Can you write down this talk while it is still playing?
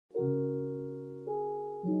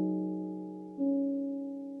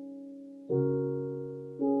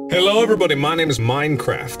Hello everybody, my name is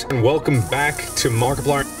MarkCraft, and welcome back to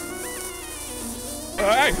Markiplier.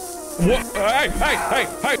 Hey! What?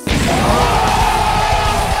 Hey!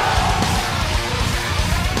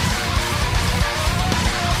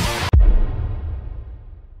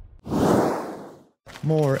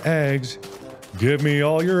 More eggs. Give me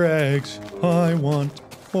all your eggs. I want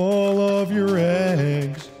all of your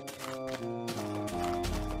eggs.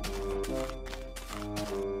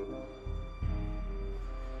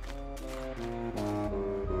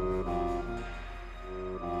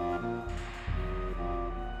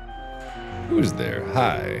 Who's there?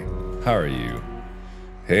 Hi. How are you?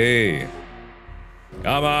 Hey.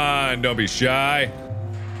 Come on, don't be shy.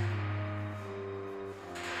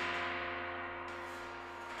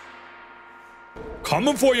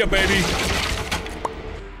 Coming for you, baby.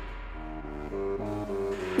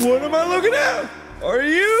 What am I looking at? Are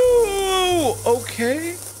you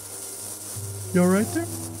okay? You alright there?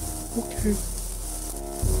 Okay.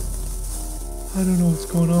 I don't know what's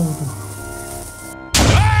going on with him.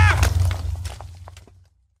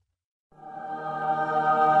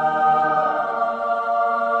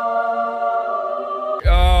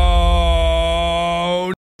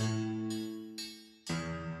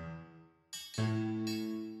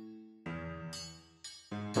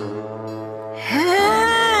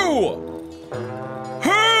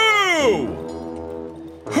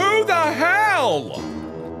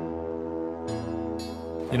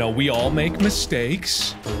 You know, we all make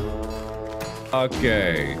mistakes.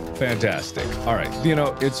 Okay, fantastic. All right, you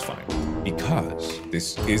know, it's fine. Because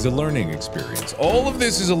this is a learning experience. All of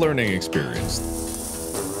this is a learning experience.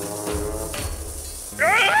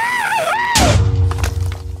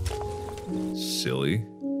 Silly.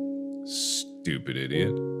 Stupid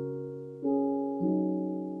idiot.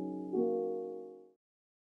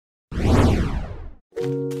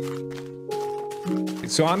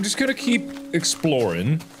 So I'm just gonna keep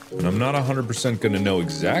exploring, and I'm not 100% gonna know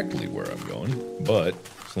exactly where I'm going, but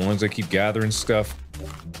as long as I keep gathering stuff,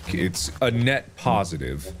 it's a net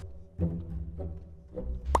positive.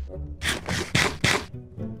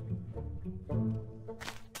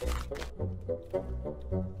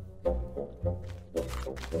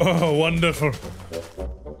 Oh, wonderful.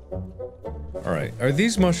 Alright, are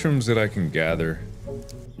these mushrooms that I can gather?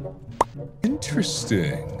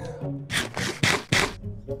 Interesting.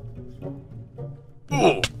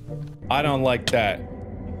 I don't like that.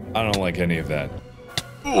 I don't like any of that.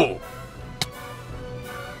 Oh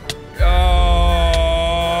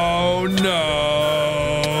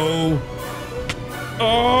no!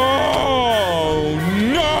 Oh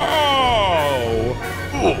no!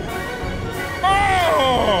 Oh!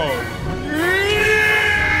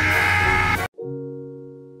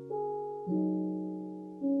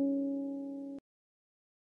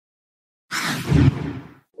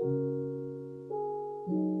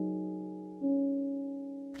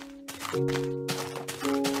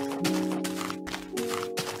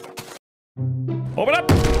 Open up!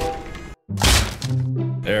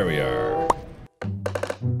 There we are.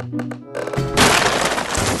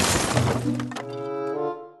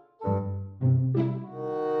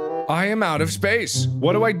 I am out of space.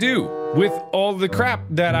 What do I do with all the crap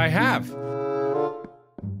that I have?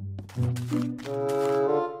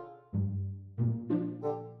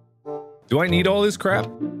 Do I need all this crap?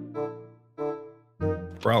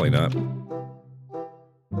 Probably not.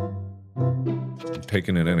 I'm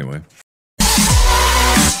taking it anyway.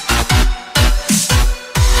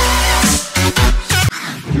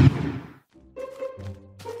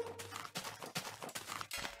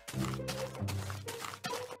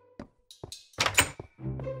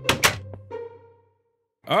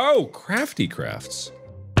 Oh, crafty crafts.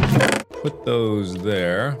 Put those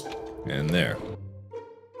there and there.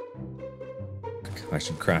 I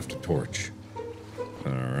should craft a torch.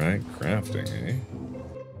 Alright, crafting, eh?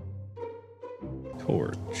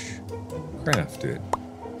 Torch. Craft it.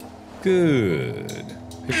 Good.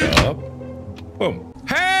 Pick up. Boom.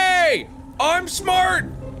 Hey! I'm smart!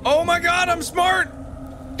 Oh my god, I'm smart!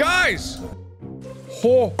 Guys!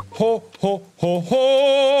 Ho, ho, ho, ho,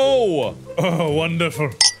 ho! Oh, wonderful.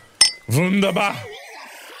 Wunderbar.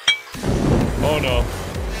 Oh no.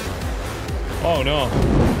 Oh no.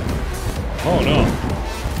 Oh no.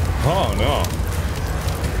 Oh no.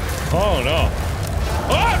 Oh no.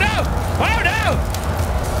 Oh no! Oh no!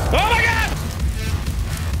 Oh my god!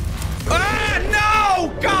 Ah,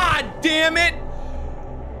 no! God damn it!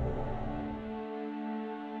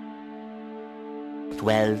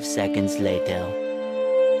 12 seconds later.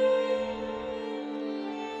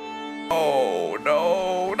 Oh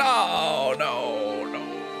no, no, no, no.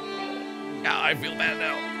 Now I feel bad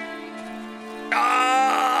now.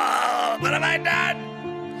 Ah!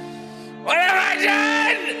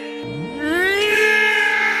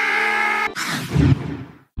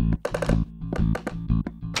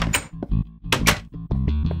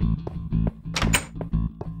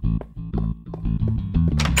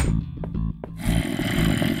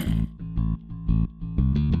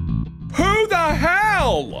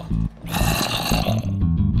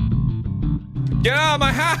 Get out of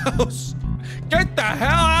my house! Get the hell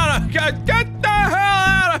out of get the hell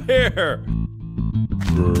out of here!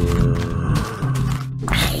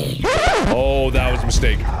 Oh, that was a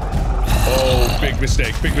mistake. Oh, big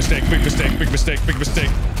mistake, big mistake, big mistake, big mistake, big mistake,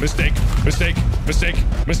 mistake, mistake, mistake,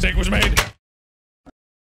 mistake was made.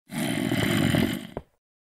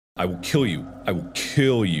 I will kill you. I will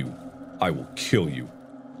kill you. I will kill you.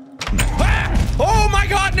 Ah! Oh my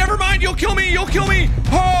god, never mind, you'll kill me, you'll kill me!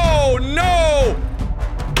 Oh no!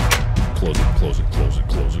 Close it, close it, close it,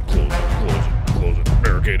 close it, close it, close it, close it,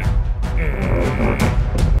 barricade it.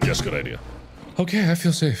 Yes, good idea. Okay, I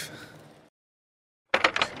feel safe.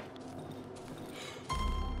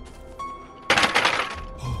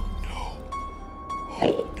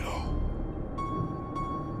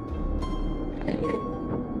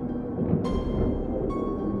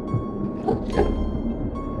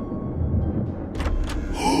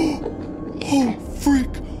 Oh, frick!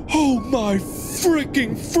 Oh my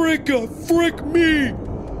fricking fricka frick me!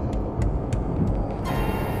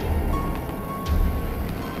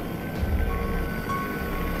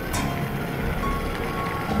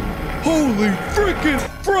 Holy frickin'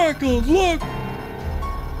 frackle, look!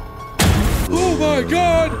 Oh my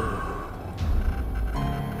god!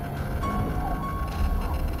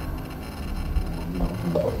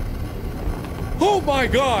 Oh my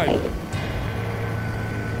god!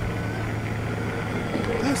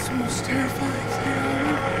 That's the most terrifying thing I've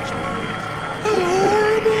ever That's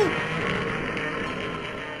horrible!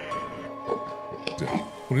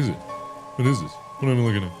 What is it? What is this? What am I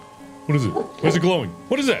looking at? What is it? Why is it glowing?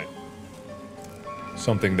 What is that?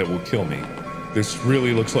 Something that will kill me. This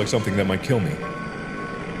really looks like something that might kill me.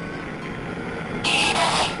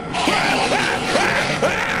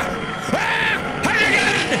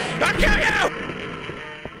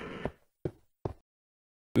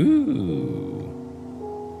 Ooh.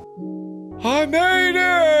 I made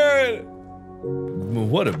it!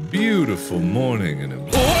 What a beautiful morning and a...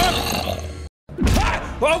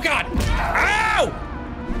 Oh god! Ow!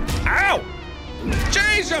 Ow!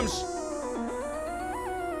 Jesus!